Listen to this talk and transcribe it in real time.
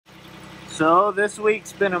So this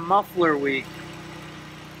week's been a muffler week.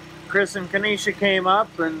 Chris and Kanisha came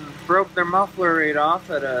up and broke their muffler right off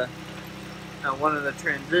at one of the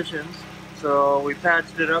transitions. So we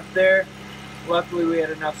patched it up there. Luckily we had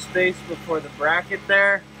enough space before the bracket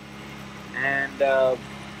there and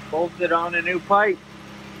bolted on a new pipe.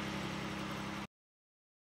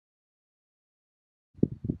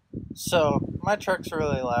 So my truck's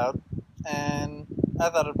really loud and I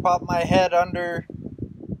thought I'd pop my head under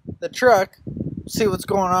the truck, see what's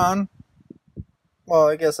going on. Well,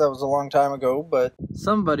 I guess that was a long time ago, but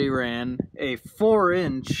somebody ran a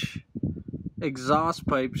 4-inch exhaust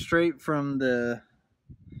pipe straight from the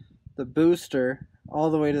booster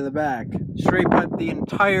all the way to the back. Straight pipe the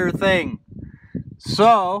entire thing.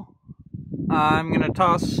 So I'm gonna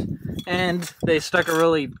toss, and they stuck a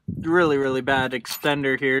really bad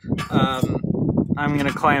extender here. I'm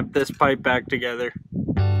gonna clamp this pipe back together.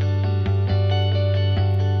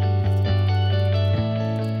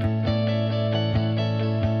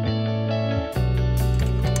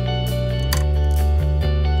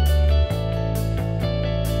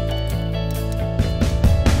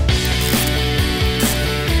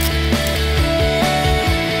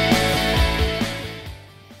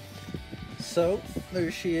 So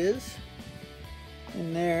there she is,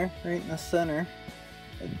 in there, right in the center.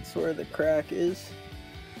 That's where the crack is.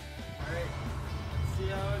 Alright, let's see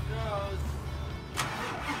how it goes.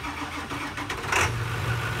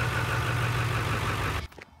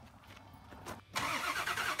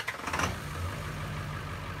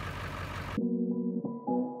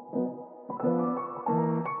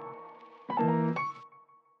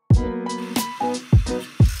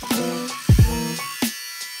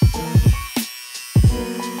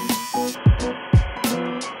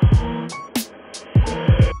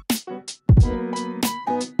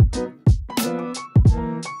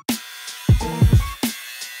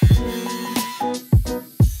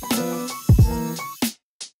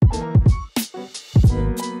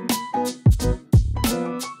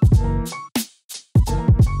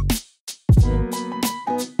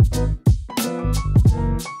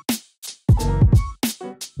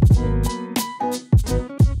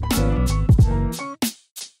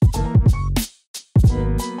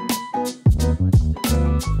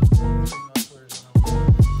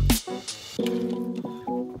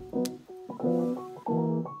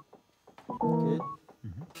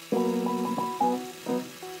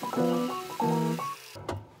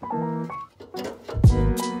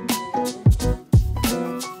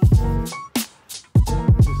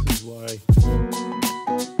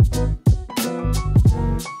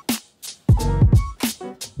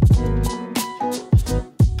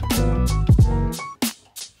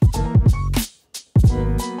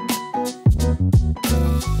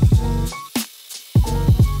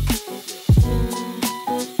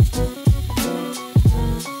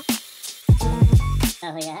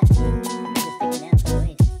 Oh yeah.